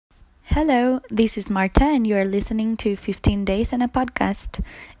Hello, this is Marta, and you are listening to 15 Days and a Podcast.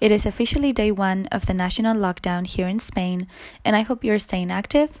 It is officially day 1 of the national lockdown here in Spain, and I hope you're staying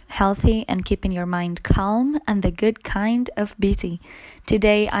active, healthy, and keeping your mind calm and the good kind of busy.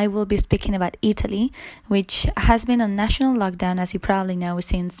 Today, I will be speaking about Italy, which has been on national lockdown, as you probably know,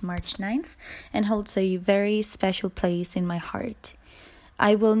 since March 9th, and holds a very special place in my heart.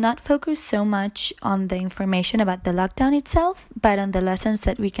 I will not focus so much on the information about the lockdown itself, but on the lessons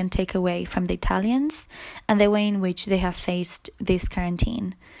that we can take away from the Italians and the way in which they have faced this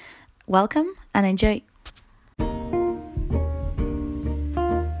quarantine. Welcome and enjoy!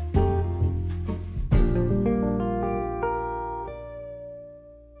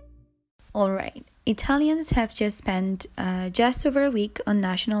 Alright, Italians have just spent just over a week on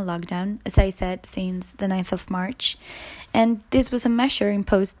national lockdown, as I said, since the 9th of March. And this was a measure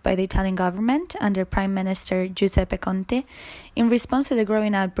imposed by the Italian government under Prime Minister Giuseppe Conte in response to the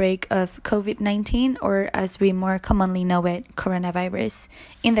growing outbreak of COVID-19, or as we more commonly know it, coronavirus,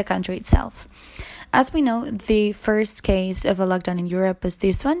 in the country itself. As we know, the first case of a lockdown in Europe was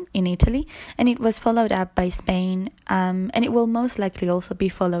this one, in Italy, and it was followed up by Spain, and it will most likely also be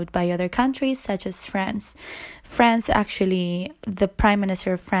followed by other countries, such as France. France, actually, the Prime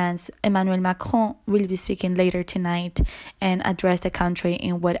Minister of France, Emmanuel Macron, will be speaking later tonight and address the country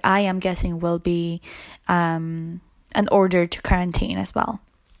in what I am guessing will be an order to quarantine as well.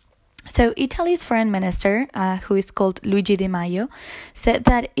 So Italy's foreign minister, who is called Luigi Di Maio, said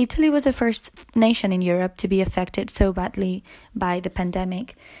that Italy was the first nation in Europe to be affected so badly by the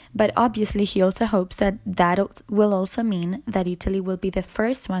pandemic. But obviously he also hopes that will also mean that Italy will be the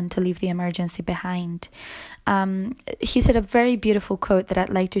first one to leave the emergency behind. He said a very beautiful quote that I'd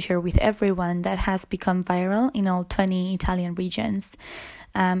like to share with everyone that has become viral in all 20 Italian regions.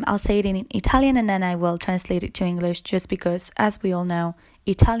 I'll say it in Italian and then I will translate it to English just because, as we all know,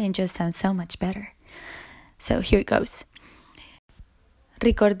 Italian just sounds so much better. So here it goes.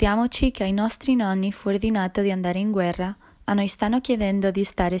 Ricordiamoci che ai nostri nonni fu ordinato di andare in guerra, a noi stanno chiedendo di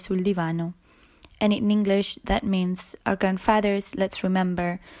stare sul divano. And in English that means our grandfathers, let's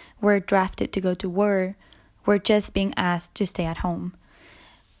remember, were drafted to go to war, we're just being asked to stay at home.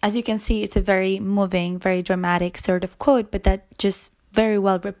 As you can see, it's a very moving, very dramatic sort of quote, but that just very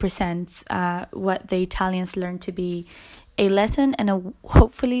well represents what the Italians learned to be a lesson and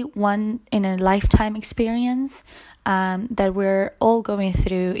hopefully one in a lifetime experience that we're all going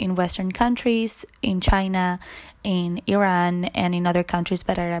through in Western countries, in China, in Iran, and in other countries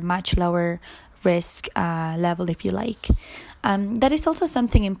but at a much lower risk level, if you like. That is also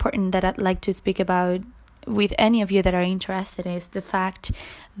something important that I'd like to speak about with any of you that are interested, is the fact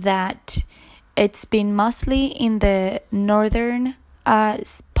that it's been mostly in the northern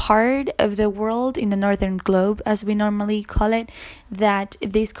part of the world, in the northern globe, as we normally call it, that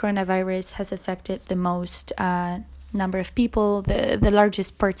this coronavirus has affected the most number of people, the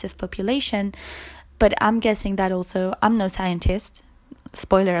largest parts of population. But I'm guessing that also, I'm no scientist,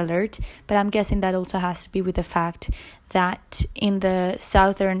 spoiler alert, but I'm guessing that also has to be with the fact that in the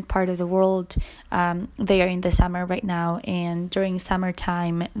southern part of the world, they are in the summer right now, and during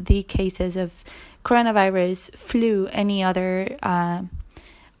summertime, the cases of coronavirus, flu, any other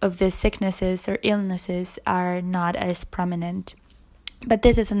of the sicknesses or illnesses are not as prominent. But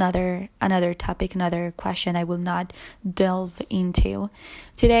this is another topic, another question I will not delve into.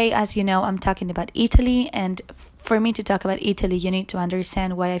 Today, as you know, I'm talking about Italy, and for me to talk about Italy, you need to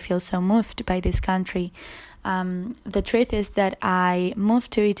understand why I feel so moved by this country. The truth is that I moved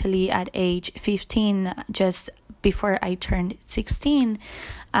to Italy at age 15, just before I turned 16,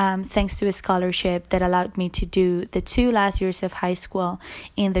 thanks to a scholarship that allowed me to do the 2 last years of high school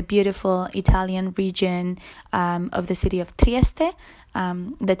in the beautiful Italian region of the city of Trieste.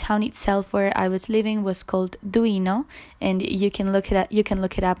 The town itself where I was living was called Duino, and you can look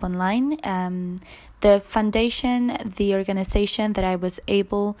it up online. The foundation, the organization that I was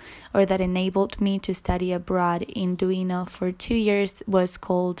that enabled me to study abroad in Duino for 2 years was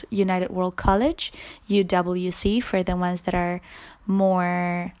called United World College, UWC, for the ones that are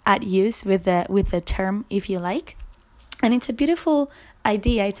more at use with the term, if you like. And it's a beautiful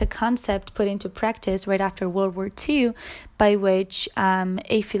idea, it's a concept put into practice right after World War II, by which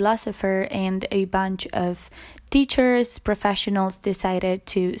a philosopher and a bunch of teachers, professionals decided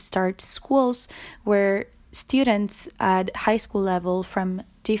to start schools where students at high school level from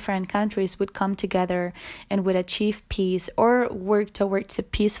different countries would come together and would achieve peace or work towards a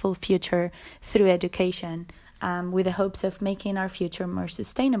peaceful future through education. With the hopes of making our future more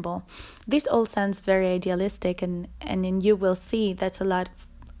sustainable. This all sounds very idealistic, and you will see that's a lot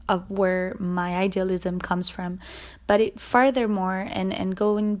of where my idealism comes from. But it furthermore and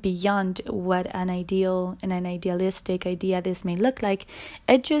going beyond what an ideal and an idealistic idea this may look like,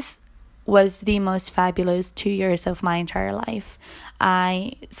 it just was the most fabulous 2 years of my entire life.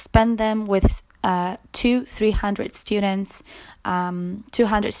 I spent them with 300 students,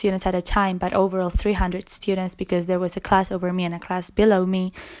 200 students at a time, but overall 300 students, because there was a class over me and a class below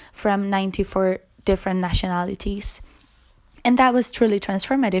me from 94 different nationalities. And that was truly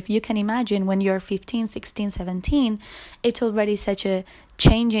transformative. You can imagine when you're 15, 16, 17, it's already such a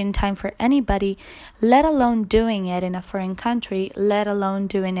changing time for anybody, let alone doing it in a foreign country, let alone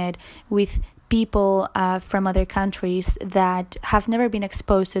doing it with people from other countries that have never been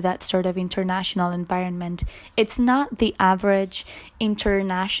exposed to that sort of international environment. It's not the average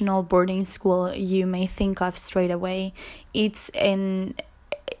international boarding school you may think of straight away. It's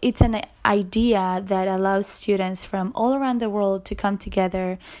an idea that allows students from all around the world to come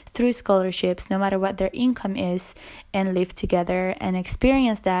together through scholarships, no matter what their income is, and live together and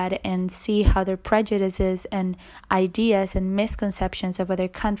experience that and see how their prejudices and ideas and misconceptions of other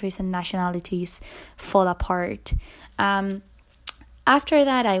countries and nationalities fall apart. After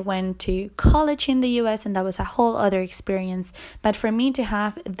that, I went to college in the US, and that was a whole other experience. But for me to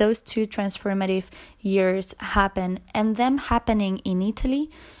have those two transformative years happen, and them happening in Italy,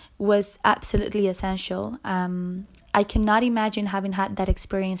 was absolutely essential. I cannot imagine having had that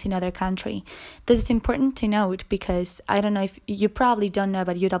experience in other country. This is important to note because I don't know if you probably don't know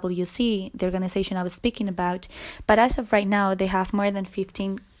about UWC, the organization I was speaking about, but as of right now, they have more than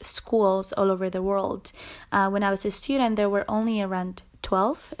 15 schools all over the world. When I was a student, there were only around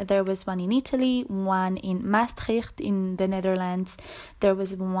 12. There was one in Italy, one in Maastricht in the Netherlands. There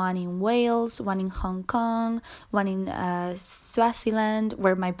was one in Wales, one in Hong Kong, one in Swaziland,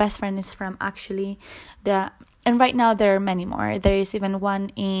 where my best friend is from actually. And right now there are many more. There is even one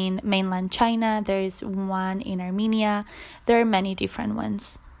in mainland China. There is one in Armenia. There are many different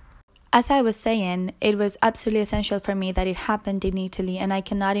ones. As I was saying, it was absolutely essential for me that it happened in Italy, and I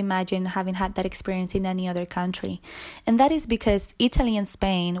cannot imagine having had that experience in any other country. And that is because Italy and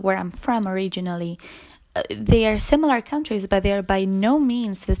Spain, where I'm from originally, they are similar countries, but they are by no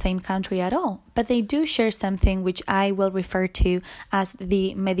means the same country at all. But they do share something which I will refer to as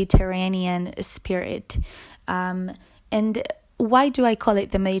the Mediterranean spirit. And why do I call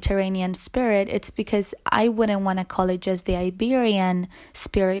it the Mediterranean spirit? It's because I wouldn't want to call it just the Iberian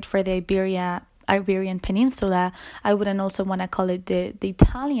spirit for the Iberian Peninsula. I wouldn't also want to call it the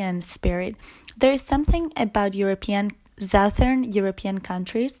Italian spirit. There is something about Southern European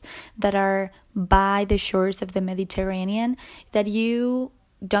countries that are by the shores of the Mediterranean that you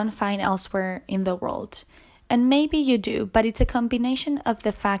don't find elsewhere in the world. And maybe you do, but it's a combination of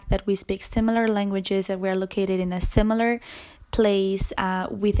the fact that we speak similar languages, that we're located in a similar place,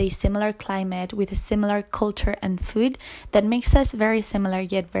 with a similar climate, with a similar culture and food, that makes us very similar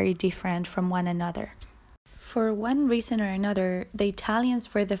yet very different from one another. For one reason or another, the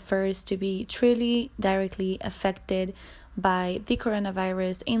Italians were the first to be truly directly affected by the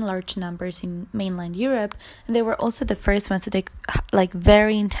coronavirus in large numbers in mainland Europe, and they were also the first ones to take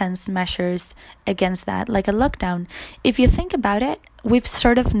very intense measures against that, like a lockdown. If you think about it, we've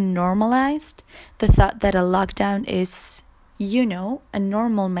sort of normalized the thought that a lockdown is a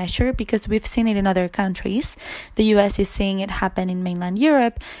normal measure because we've seen it in other countries. The US is seeing it happen in mainland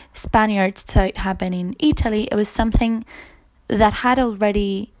Europe. Spaniards saw it happen in Italy. It was something that had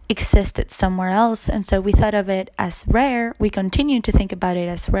already existed somewhere else, and so we thought of it as rare. We continue to think about it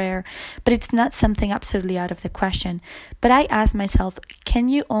as rare, but it's not something absolutely out of the question. But I asked myself, can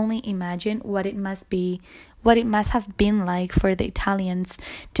you only imagine what it must have been like for the Italians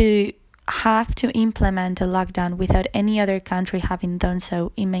to have to implement a lockdown without any other country having done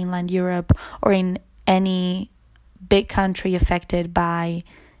so in mainland Europe or in any big country affected by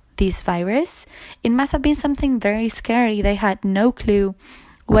this virus? It must have been something very scary. They had no clue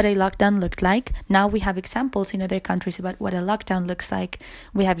what a lockdown looked like. Now we have examples in other countries about what a lockdown looks like.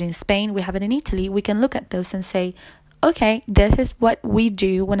 We have it in Spain, we have it in Italy. We can look at those and say, okay, this is what we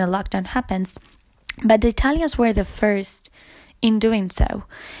do when a lockdown happens. But the Italians were the first in doing so.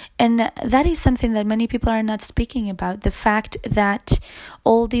 And that is something that many people are not speaking about. The fact that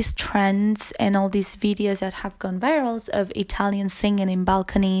all these trends and all these videos that have gone viral of Italians singing in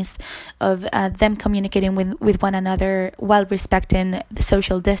balconies, of them communicating with one another while respecting the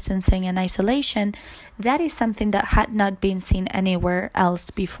social distancing and isolation, that is something that had not been seen anywhere else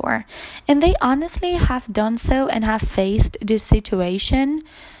before. And they honestly have done so and have faced this situation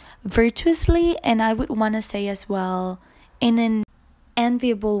virtuously, and I would want to say as well, in an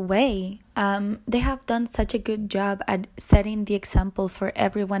enviable way. They have done such a good job at setting the example for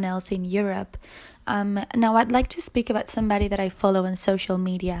everyone else in Europe. Now, I'd like to speak about somebody that I follow on social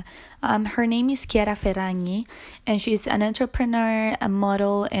media. Her name is Chiara Ferragni, and she's an entrepreneur, a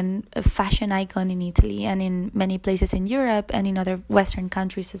model, and a fashion icon in Italy and in many places in Europe and in other Western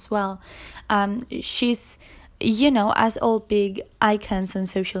countries as well. She's, as all big icons on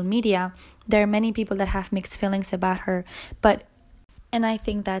social media, there are many people that have mixed feelings about her, and I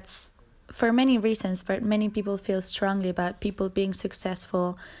think that's for many reasons, but many people feel strongly about people being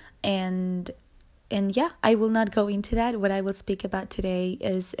successful, and yeah, I will not go into that. What I will speak about today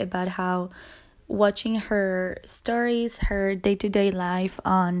is about how watching her stories, her day-to-day life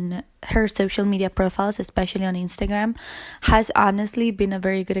on her social media profiles, especially on Instagram, has honestly been a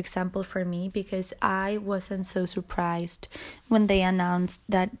very good example for me, because I wasn't so surprised when they announced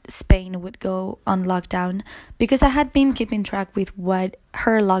that Spain would go on lockdown, because I had been keeping track with what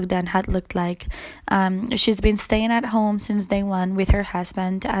her lockdown had looked like. She's been staying at home since day one with her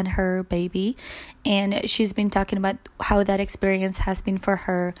husband and her baby, and she's been talking about how that experience has been for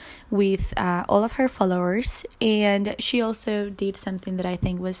her with all of her followers. And she also did something that I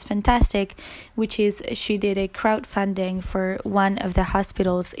think was fantastic, which is she did a crowdfunding for one of the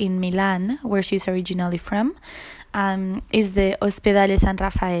hospitals in Milan, where she's originally from. Is the Ospedale San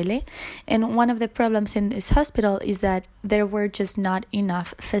Raffaele, and one of the problems in this hospital is that there were just not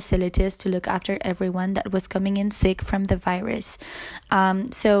enough facilities to look after everyone that was coming in sick from the virus.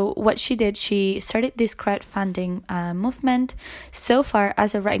 So what she did, she started this crowdfunding movement. So far,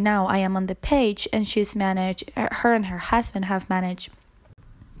 as of right now, I am on the page, and her and her husband have managed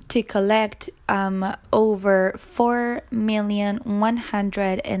to collect over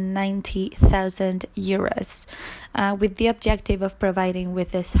 4,190,000 euros, with the objective of providing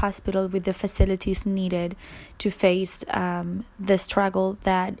with this hospital with the facilities needed to face the struggle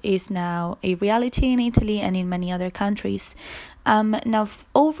that is now a reality in Italy and in many other countries. Now,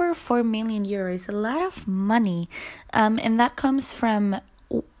 over 4 million euros is a lot of money, and that comes from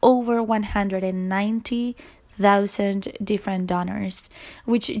over 190,000 different donors,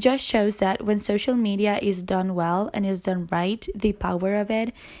 which just shows that when social media is done well and is done right, the power of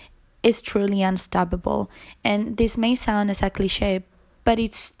it is truly unstoppable. And this may sound as a cliche, but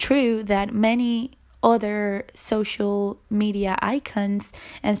it's true that many other social media icons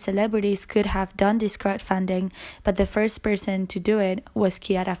and celebrities could have done this crowdfunding, but the first person to do it was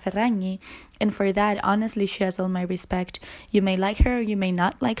Chiara Ferragni, and for that, honestly, she has all my respect. You may like her, you may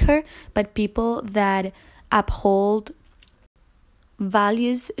not like her, but people that uphold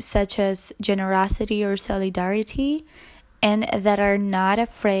values such as generosity or solidarity, and that are not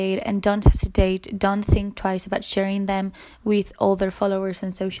afraid and don't hesitate, don't think twice about sharing them with all their followers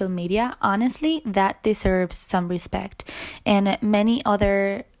on social media, honestly, that deserves some respect. And many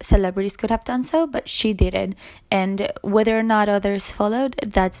other celebrities could have done so, but she didn't. And whether or not others followed,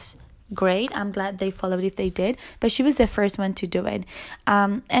 that's great. I'm glad they followed if they did, but she was the first one to do it.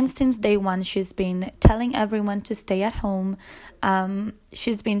 And since day one, she's been telling everyone to stay at home.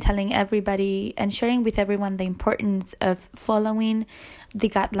 She's been telling everybody and sharing with everyone the importance of following the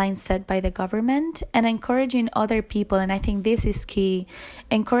guidelines set by the government and encouraging other people, and I think this is key,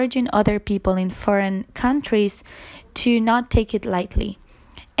 encouraging other people in foreign countries to not take it lightly.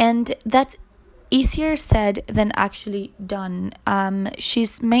 And that's easier said than actually done.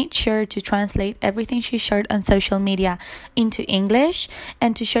 She's made sure to translate everything she shared on social media into English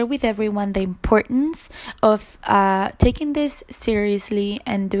and to share with everyone the importance of taking this seriously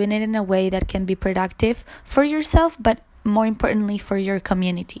and doing it in a way that can be productive for yourself, but more importantly for your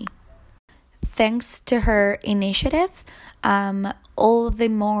community. Thanks to her initiative, all the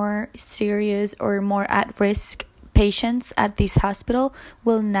more serious or more at-risk patients at this hospital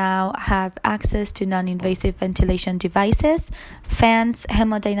will now have access to non-invasive ventilation devices, fans,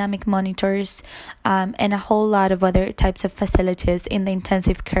 hemodynamic monitors, and a whole lot of other types of facilities in the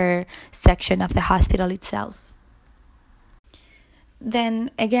intensive care section of the hospital itself. Then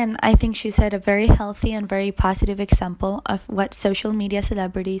again, I think she set a very healthy and very positive example of what social media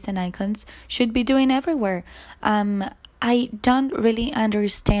celebrities and icons should be doing everywhere. I don't really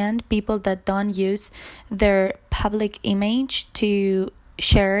understand people that don't use their public image to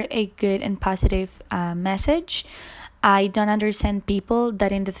share a good and positive message. I don't understand people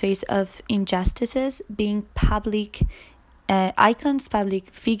that in the face of injustices, being public icons, public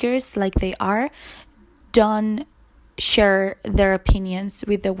figures like they are, don't share their opinions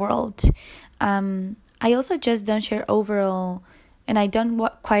with the world. I also just don't share overall, and I don't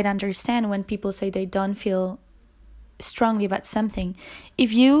quite understand when people say they don't feel strongly about something.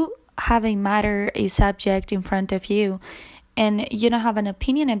 If you have a matter, a subject in front of you, and you don't have an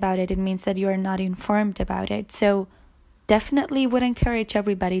opinion about it, it means that you are not informed about it. So definitely would encourage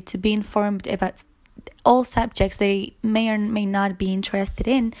everybody to be informed about all subjects they may or may not be interested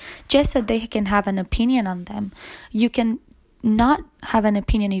in, just so they can have an opinion on them. You can not have an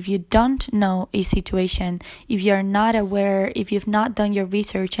opinion if you don't know a situation, if you're not aware, if you've not done your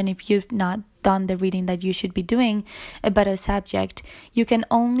research, and if you've not done the reading that you should be doing about a subject. You can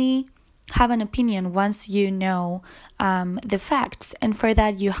only have an opinion once you know the facts, and for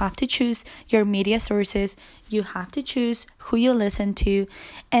that you have to choose your media sources, you have to choose who you listen to,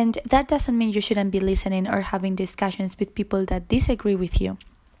 and that doesn't mean you shouldn't be listening or having discussions with people that disagree with you.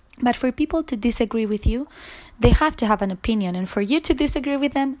 But for people to disagree with you, they have to have an opinion, and for you to disagree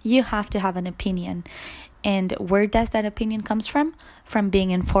with them, you have to have an opinion. And where does that opinion comes from? From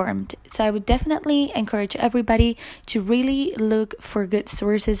being informed. So I would definitely encourage everybody to really look for good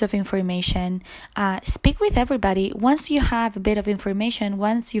sources of information. Speak with everybody. Once you have a bit of information,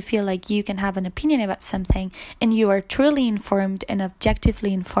 once you feel like you can have an opinion about something and you are truly informed and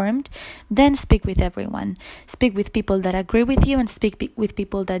objectively informed, then speak with everyone. Speak with people that agree with you and speak with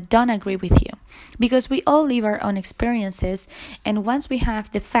people that don't agree with you. Because we all live our own experiences, and once we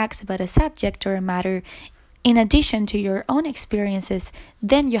have the facts about a subject or a matter, in addition to your own experiences,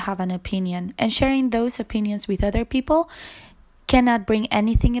 then you have an opinion. And sharing those opinions with other people cannot bring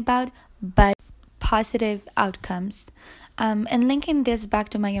anything about but positive outcomes. And linking this back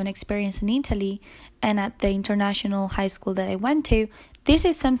to my own experience in Italy and at the international high school that I went to, this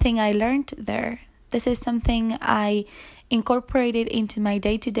is something I learned there. This is something I incorporated into my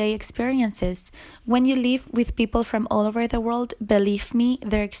day-to-day experiences. When you live with people from all over the world, believe me,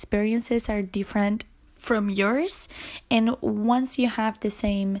 their experiences are different from yours, and once you have the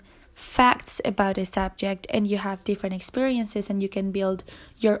same facts about a subject and you have different experiences and you can build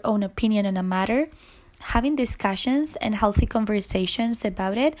your own opinion on a matter, having discussions and healthy conversations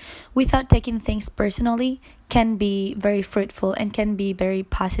about it without taking things personally can be very fruitful and can be very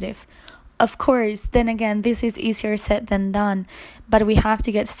positive. Of course, then again, this is easier said than done, but we have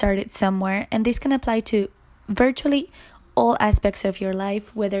to get started somewhere, and this can apply to virtually all aspects of your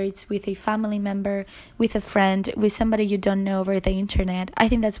life, whether it's with a family member, with a friend, with somebody you don't know over the internet. I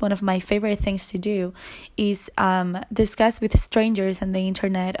think that's one of my favorite things to do, is discuss with strangers on the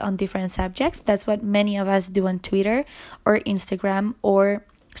internet on different subjects. That's what many of us do on Twitter or Instagram or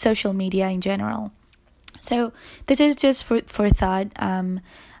social media in general. So this is just food for thought.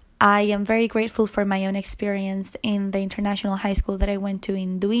 I am very grateful for my own experience in the international high school that I went to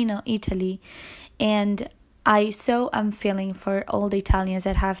in Duino, Italy, and I so am feeling for all the Italians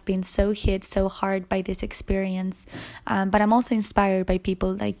that have been so hit so hard by this experience. But I'm also inspired by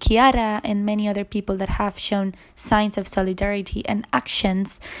people like Chiara and many other people that have shown signs of solidarity and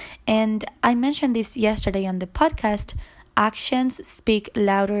actions. And I mentioned this yesterday on the podcast. Actions speak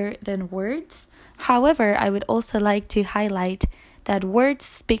louder than words. However, I would also like to highlight that words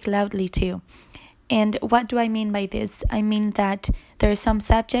speak loudly too. And what do I mean by this? I mean that there are some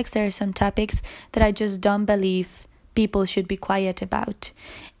subjects, there are some topics that I just don't believe people should be quiet about.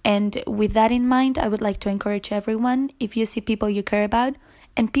 And with that in mind, I would like to encourage everyone, if you see people you care about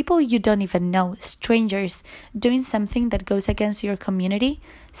and people you don't even know, strangers, doing something that goes against your community,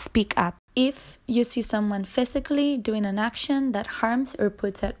 speak up. If you see someone physically doing an action that harms or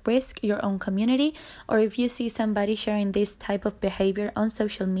puts at risk your own community, or if you see somebody sharing this type of behavior on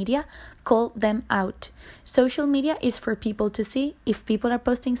social media, call them out. Social media is for people to see. If people are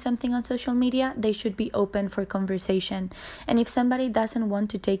posting something on social media, they should be open for conversation. And if somebody doesn't want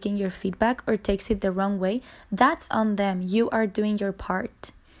to take in your feedback or takes it the wrong way, that's on them. You are doing your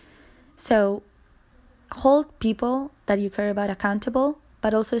part. So hold people that you care about accountable,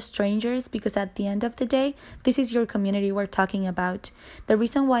 but also strangers, because at the end of the day, this is your community we're talking about. The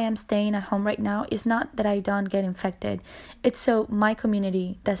reason why I'm staying at home right now is not that I don't get infected. It's so my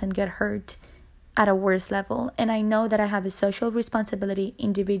community doesn't get hurt at a worse level. And I know that I have a social responsibility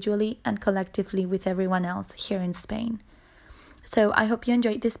individually and collectively with everyone else here in Spain. So I hope you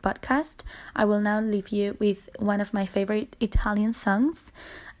enjoyed this podcast. I will now leave you with one of my favorite Italian songs.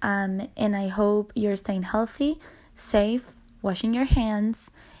 And I hope you're staying healthy, safe, washing your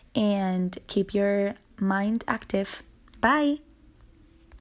hands, and keep your mind active. Bye!